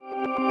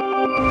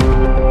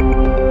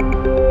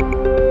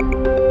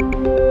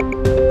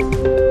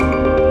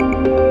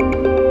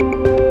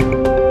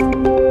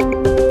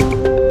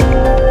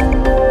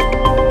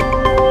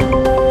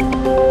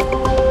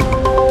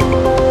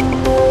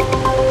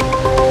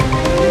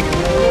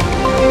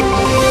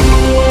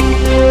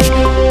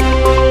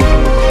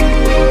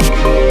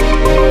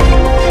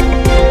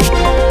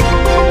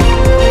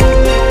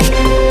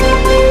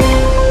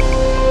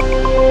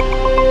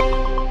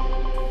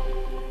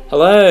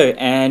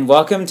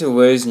welcome to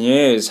Woo's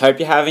News. Hope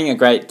you're having a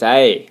great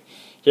day.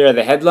 Here are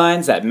the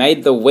headlines that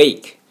made the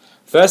week.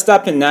 First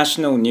up in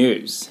national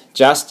news,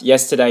 just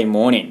yesterday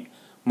morning,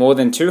 more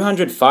than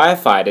 200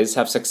 firefighters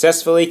have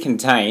successfully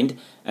contained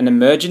an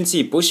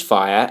emergency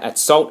bushfire at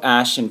Salt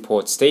Ash in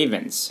Port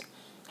Stephens.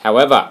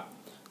 However,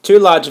 two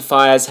larger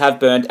fires have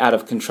burned out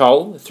of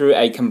control through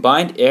a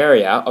combined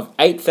area of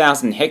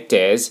 8,000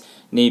 hectares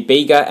near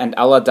Bega and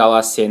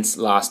Ulladulla since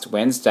last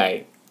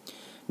Wednesday.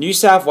 New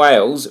South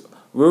Wales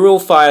Rural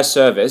Fire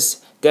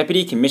Service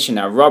Deputy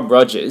Commissioner Rob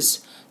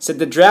Rogers said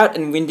the drought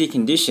and windy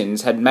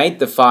conditions had made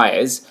the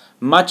fires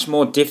much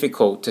more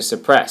difficult to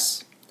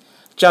suppress.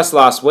 Just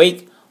last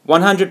week,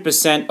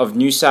 100% of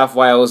New South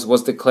Wales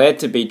was declared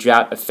to be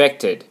drought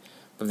affected,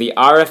 with the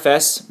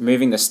RFS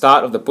moving the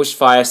start of the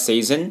bushfire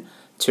season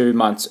 2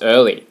 months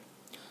early.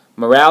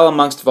 Morale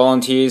amongst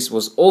volunteers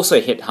was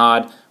also hit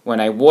hard when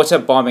a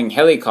water-bombing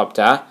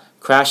helicopter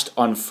crashed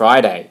on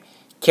Friday,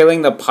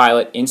 killing the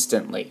pilot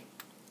instantly.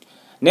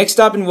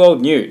 Next up in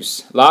world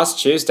news, last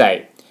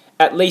Tuesday,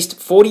 at least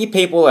 40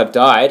 people have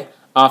died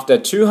after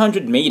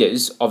 200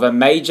 metres of a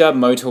major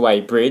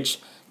motorway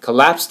bridge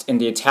collapsed in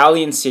the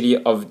Italian city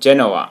of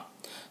Genoa,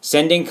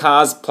 sending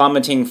cars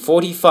plummeting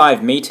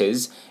 45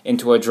 metres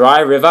into a dry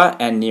river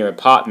and near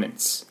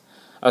apartments.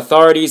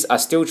 Authorities are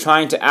still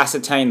trying to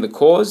ascertain the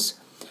cause,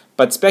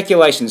 but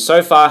speculation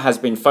so far has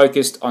been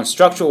focused on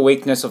structural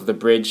weakness of the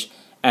bridge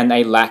and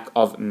a lack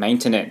of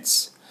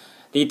maintenance.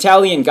 The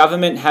Italian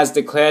government has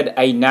declared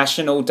a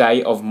national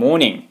day of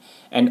mourning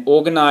and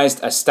organised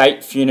a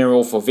state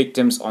funeral for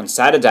victims on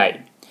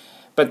Saturday.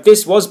 But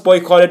this was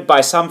boycotted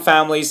by some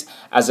families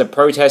as a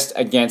protest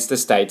against the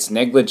state's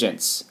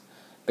negligence.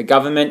 The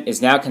government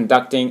is now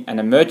conducting an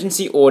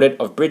emergency audit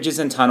of bridges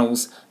and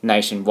tunnels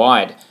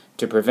nationwide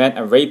to prevent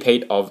a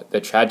repeat of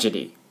the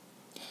tragedy.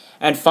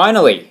 And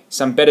finally,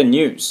 some better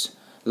news.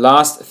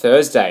 Last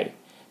Thursday,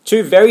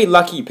 two very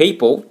lucky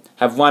people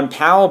have won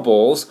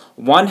Powerball's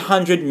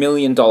 $100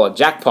 million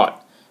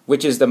jackpot,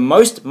 which is the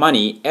most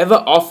money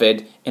ever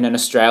offered in an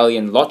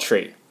Australian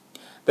lottery.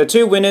 The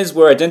two winners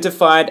were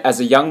identified as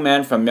a young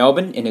man from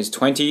Melbourne in his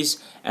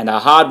 20s and a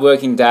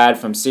hard-working dad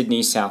from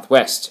Sydney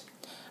southwest.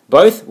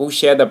 Both will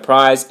share the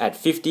prize at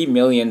 $50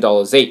 million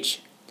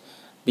each.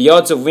 The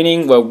odds of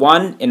winning were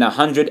 1 in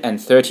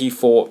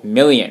 134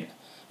 million,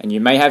 and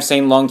you may have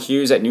seen long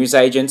queues at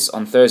newsagents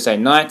on Thursday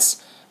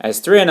nights as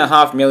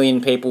 3.5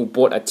 million people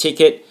bought a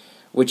ticket,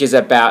 which is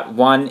about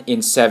 1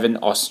 in 7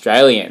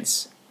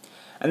 Australians.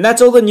 And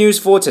that's all the news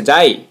for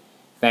today.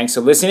 Thanks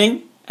for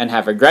listening and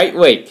have a great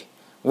week.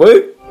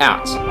 Woo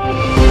out!